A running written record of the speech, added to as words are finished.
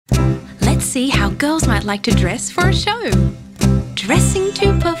Let's see how girls might like to dress for a show. Dressing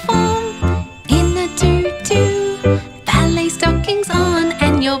to perform in a tutu, ballet stockings on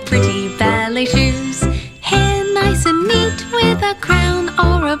and your pretty ballet shoes. Hair nice and neat with a crown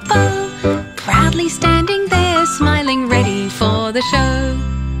or a bow, proudly standing there smiling ready for the show.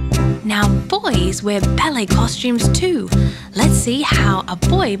 Now boys wear ballet costumes too. Let's see how a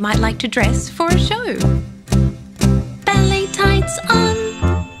boy might like to dress for a show. Ballet tights on,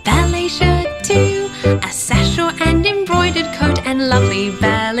 ballet shirt too, a sash or and embroidered coat and lovely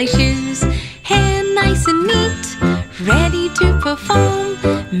ballet shoes. Hair nice and neat, ready to perform,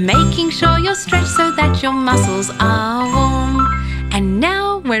 making sure you're stretched so that your muscles are warm. And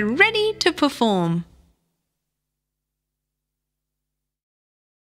now we're ready to perform.